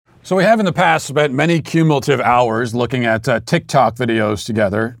So we have in the past spent many cumulative hours looking at TikTok videos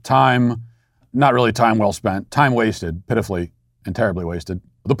together. Time, not really time well spent, time wasted, pitifully and terribly wasted.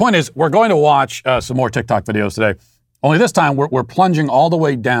 The point is, we're going to watch some more TikTok videos today. Only this time, we're plunging all the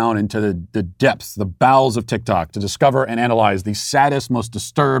way down into the depths, the bowels of TikTok to discover and analyze the saddest, most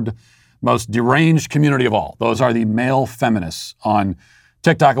disturbed, most deranged community of all. Those are the male feminists on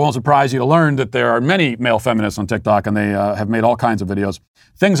TikTok. It won't surprise you to learn that there are many male feminists on TikTok, and they have made all kinds of videos.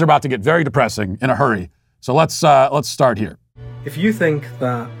 Things are about to get very depressing in a hurry. So let's start here. If you think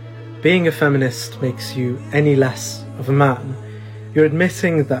that being a feminist makes you any less of a man, you're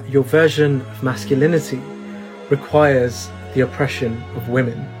admitting that your version of masculinity requires the oppression of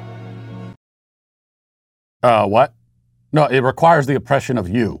women. What? No, it requires the oppression of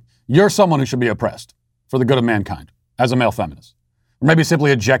you. You're someone who should be oppressed for the good of mankind as a male feminist. Or maybe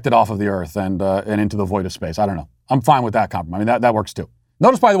simply ejected off of the earth and into the void of space. I don't know. I'm fine with that compromise. I mean, that works too.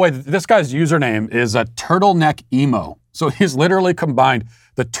 Notice, by the way, this guy's username is a turtleneck emo. So he's literally combined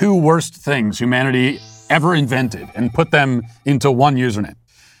the two worst things humanity ever invented and put them into one username.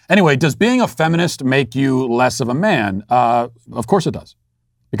 Anyway, does being a feminist make you less of a man? Of course it does.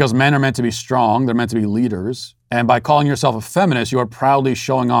 Because men are meant to be strong, they're meant to be leaders. And by calling yourself a feminist, you are proudly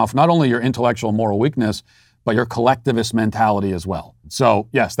showing off not only your intellectual and moral weakness, but your collectivist mentality as well. So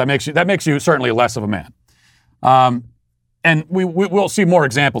yes, that makes you certainly less of a man. And we'll see more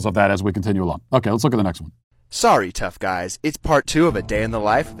examples of that as we continue along. Okay, let's look at the next one. Sorry, tough guys. It's part 2 of a day in the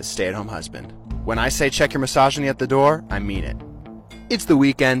life of a stay-at-home husband. When I say check your misogyny at the door, I mean it. It's the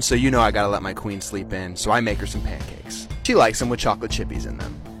weekend, so you know I gotta let my queen sleep in, so I make her some pancakes. She likes them with chocolate chippies in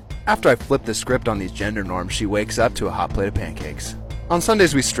them. After I flip the script on these gender norms, she wakes up to a hot plate of pancakes. On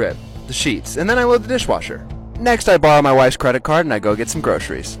Sundays we strip the sheets, and then I load the dishwasher. Next I borrow my wife's credit card and I go get some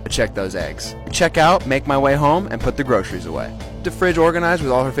groceries. I check those eggs. Check out, make my way home, and put the groceries away. The fridge organized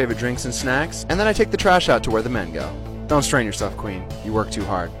with all her favorite drinks and snacks, and then I take the trash out to where the men go. Don't strain yourself, queen. You work too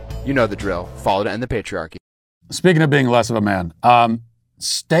hard. You know the drill. Follow to end the patriarchy. Speaking of being less of a man,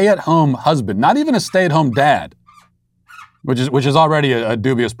 stay-at-home husband, not even a stay-at-home dad, which is already a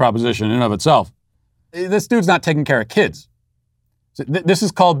dubious proposition in and of itself. This dude's not taking care of kids. This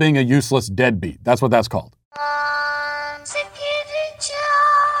is called being a useless deadbeat. That's what that's called.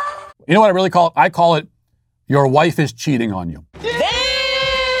 You know what I really call it? I call it, your wife is cheating on you.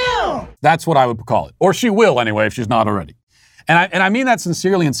 Damn! That's what I would call it. Or she will anyway, if she's not already. And I mean that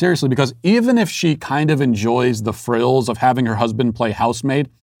sincerely and seriously, because even if she kind of enjoys the frills of having her husband play housemaid,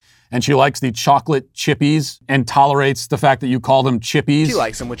 and she likes the chocolate chippies and tolerates the fact that you call them chippies. She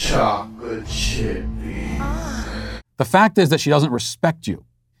likes them with chocolate chippies. The fact is that she doesn't respect you.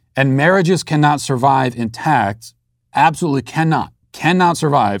 And marriages cannot survive intact, absolutely cannot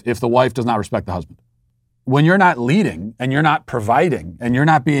survive if the wife does not respect the husband. When you're not leading, and you're not providing, and you're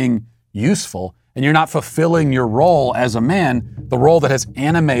not being useful, and you're not fulfilling your role as a man, the role that has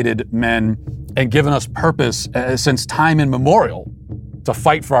animated men and given us purpose since time immemorial, to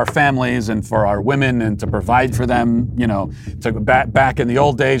fight for our families and for our women and to provide for them. You know, back in the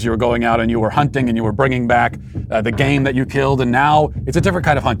old days, you were going out and you were hunting and you were bringing back the game that you killed. And now it's a different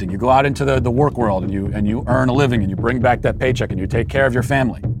kind of hunting. You go out into the work world and you earn a living and you bring back that paycheck and you take care of your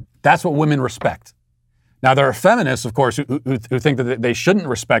family. That's what women respect. Now, there are feminists, of course, who think that they shouldn't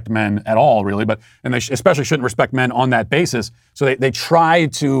respect men at all, really, and they especially shouldn't respect men on that basis. So they try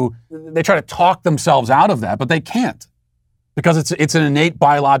to talk themselves out of that, but they can't, because it's an innate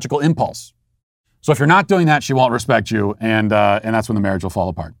biological impulse. So if you're not doing that, she won't respect you, and that's when the marriage will fall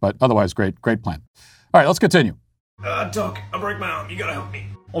apart. But otherwise, great plan. All right, let's continue. Doc, I broke my arm. You gotta help me.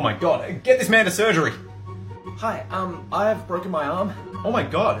 Oh my God, get this man to surgery. Hi, I've broken my arm. Oh my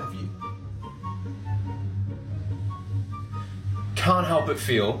God, have you? Can't help but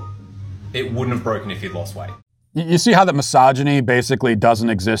feel it wouldn't have broken if you'd lost weight. You see how that misogyny basically doesn't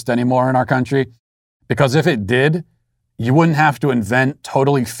exist anymore in our country? Because if it did, you wouldn't have to invent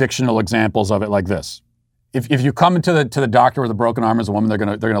totally fictional examples of it like this. If you come into the doctor with a broken arm as a woman,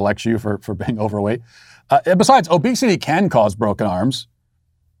 they're gonna lecture you for being overweight. Besides, obesity can cause broken arms.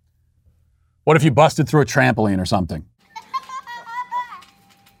 What if you busted through a trampoline or something?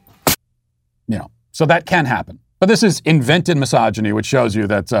 You know, so that can happen. But this is invented misogyny, which shows you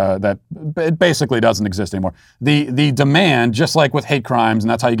that it basically doesn't exist anymore. The demand, just like with hate crimes,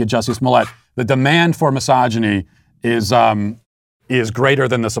 and that's how you get Jussie Smollett, the demand for misogyny is greater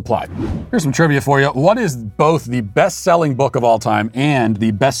than the supply. Here's some trivia for you. What is both the best-selling book of all time and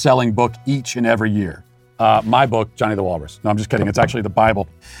the best-selling book each and every year? my book, Johnny the Walrus. No, I'm just kidding. It's actually the Bible.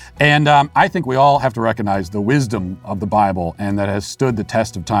 And I think we all have to recognize the wisdom of the Bible and that it has stood the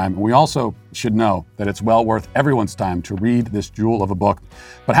test of time. We also should know that it's well worth everyone's time to read this jewel of a book.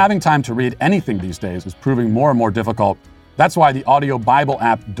 But having time to read anything these days is proving more and more difficult. That's why the audio Bible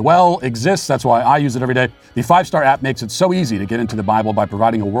app Dwell exists. That's why I use it every day. The 5-star app makes it so easy to get into the Bible by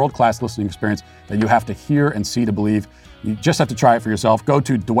providing a world-class listening experience that you have to hear and see to believe. You just have to try it for yourself. Go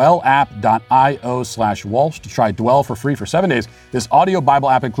to dwellapp.io/Walsh to try Dwell for free for 7 days. This audio Bible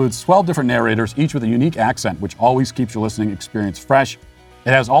app includes 12 different narrators, each with a unique accent, which always keeps your listening experience fresh.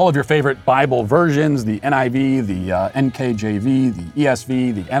 It has all of your favorite Bible versions, the NIV, the NKJV, the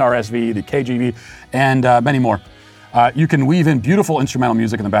ESV, the NRSV, the KJV, and many more. You can weave in beautiful instrumental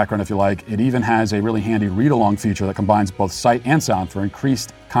music in the background if you like. It even has a really handy read-along feature that combines both sight and sound for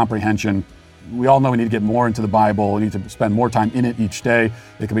increased comprehension. We all know we need to get more into the Bible. We need to spend more time in it each day.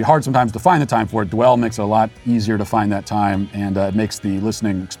 It can be hard sometimes to find the time for it. Dwell makes it a lot easier to find that time, and it makes the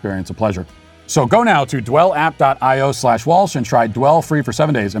listening experience a pleasure. So go now to dwellapp.io/Walsh and try Dwell free for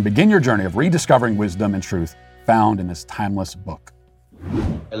 7 days and begin your journey of rediscovering wisdom and truth found in this timeless book.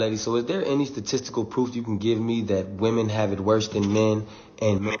 Hey, lady, so is there any statistical proof you can give me that women have it worse than men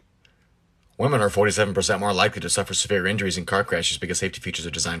and men? Women are 47% more likely to suffer severe injuries in car crashes because safety features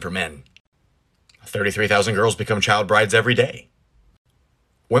are designed for men. 33,000 girls become child brides every day.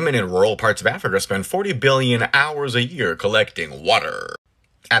 Women in rural parts of Africa spend 40 billion hours a year collecting water.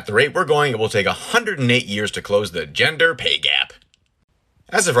 At the rate we're going, it will take 108 years to close the gender pay gap.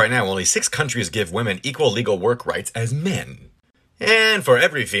 As of right now, only 6 countries give women equal legal work rights as men. And for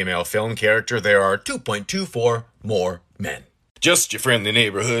every female film character, there are 2.24 more men. Just your friendly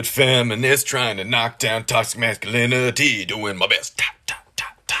neighborhood feminist trying to knock down toxic masculinity, doing my best.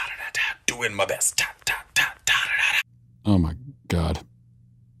 Doing my best. Oh my God.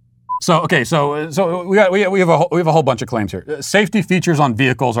 So we have a whole bunch of claims here. Safety features on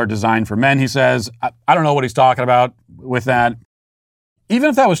vehicles are designed for men, he says. I don't know what he's talking about with that. Even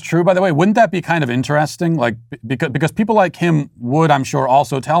if that was true, by the way, wouldn't that be kind of interesting? Like, because people like him would, I'm sure,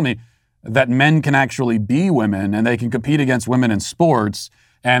 also tell me that men can actually be women and they can compete against women in sports,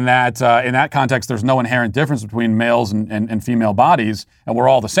 and that in that context, there's no inherent difference between males and female bodies, and we're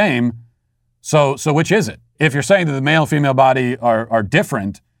all the same. So which is it? If you're saying that the male and female body are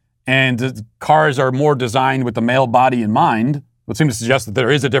different and the cars are more designed with the male body in mind, it would seem to suggest that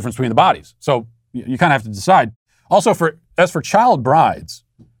there is a difference between the bodies. So you kind of have to decide. Also, as for child brides,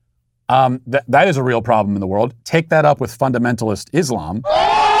 that is a real problem in the world. Take that up with fundamentalist Islam,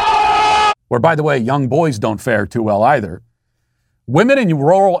 where, by the way, young boys don't fare too well either. Women in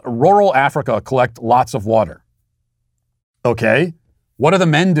rural Africa collect lots of water. Okay, what are the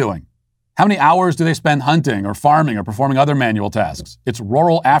men doing? How many hours do they spend hunting or farming or performing other manual tasks? It's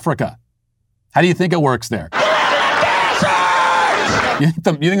rural Africa. How do you think it works there? You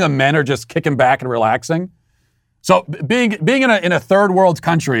think the men are just kicking back and relaxing? So being in a third world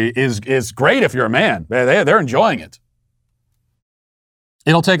country is great if you're a man. They're enjoying it.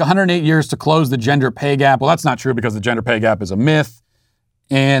 It'll take 108 years to close the gender pay gap. Well, that's not true because the gender pay gap is a myth.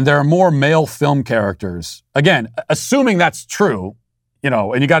 And there are more male film characters. Again, assuming that's true,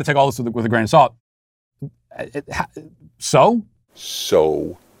 and you got to take all this with a grain of salt. So?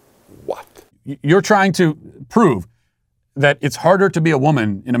 So what? You're trying to prove that it's harder to be a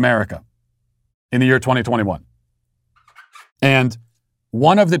woman in America in the year 2021. And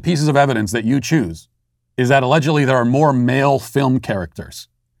one of the pieces of evidence that you choose is that allegedly there are more male film characters.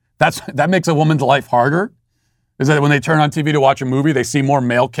 That makes a woman's life harder? Is that when they turn on TV to watch a movie, they see more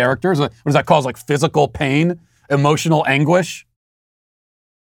male characters? What does that cause, like physical pain, emotional anguish?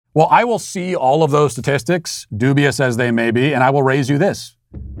 Well, I will see all of those statistics, dubious as they may be, and I will raise you this.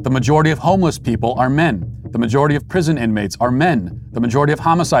 The majority of homeless people are men. The majority of prison inmates are men. The majority of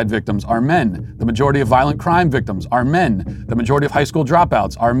homicide victims are men. The majority of violent crime victims are men. The majority of high school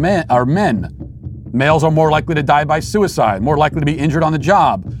dropouts are men. Males are more likely to die by suicide, more likely to be injured on the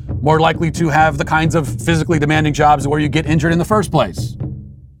job, more likely to have the kinds of physically demanding jobs where you get injured in the first place.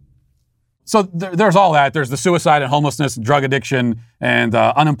 So there's all that. There's the suicide and homelessness, and drug addiction, and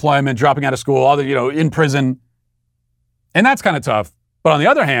unemployment, dropping out of school, all the, in prison. And that's kind of tough. But on the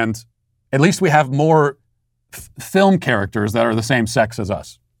other hand, at least we have more film characters that are the same sex as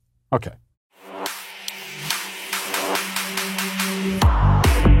us. Okay.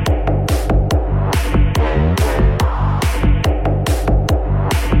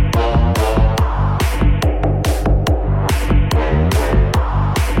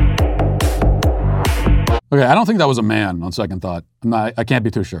 Okay, I don't think that was a man on second thought. I can't be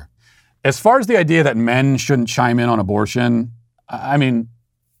too sure. As far as the idea that men shouldn't chime in on abortion, I mean,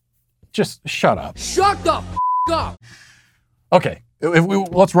 just shut up. Shut the f*** up. Okay,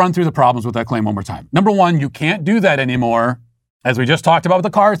 let's run through the problems with that claim one more time. Number one, you can't do that anymore. As we just talked about with the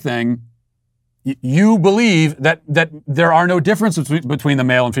car thing, you believe that there are no differences between the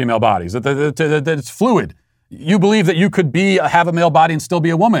male and female bodies, that it's fluid. You believe that you could have a male body and still be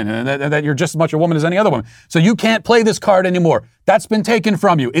a woman, and that you're just as much a woman as any other woman. So you can't play this card anymore. That's been taken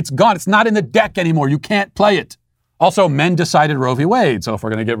from you. It's gone. It's not in the deck anymore. You can't play it. Also, men decided Roe v. Wade. So if we're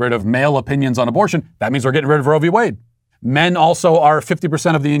going to get rid of male opinions on abortion, that means we're getting rid of Roe v. Wade. Men also are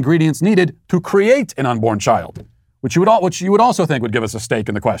 50% of the ingredients needed to create an unborn child, which you would also think would give us a stake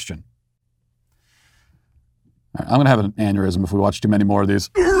in the question. All right, I'm going to have an aneurysm if we watch too many more of these.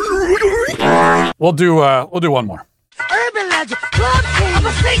 We'll do one more. Urban legend, club king,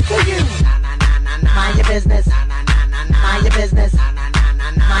 I'ma sing to you. Mind your business. Mind your business.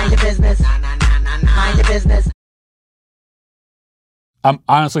 Mind your business. Mind your business. I'm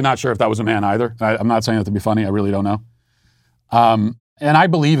honestly not sure if that was a man either. I'm not saying that to be funny. I really don't know. And I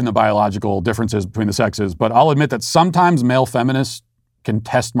believe in the biological differences between the sexes, but I'll admit that sometimes male feminists can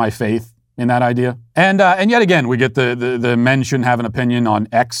test my faith in that idea. And yet again, we get the men shouldn't have an opinion on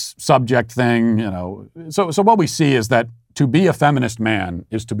X subject thing, you know. So what we see is that to be a feminist man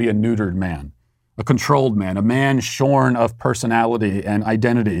is to be a neutered man, a controlled man, a man shorn of personality and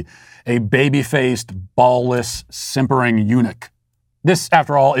identity, a baby-faced, ballless, simpering eunuch. This,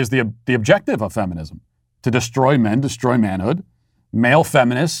 after all, is the objective of feminism, to destroy men, destroy manhood. Male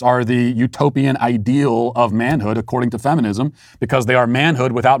feminists are the utopian ideal of manhood, according to feminism, because they are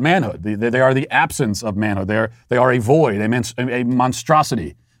manhood without manhood. They are the absence of manhood. They are a void, a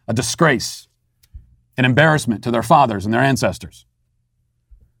monstrosity, a disgrace, an embarrassment to their fathers and their ancestors.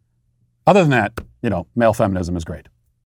 Other than that, male feminism is great.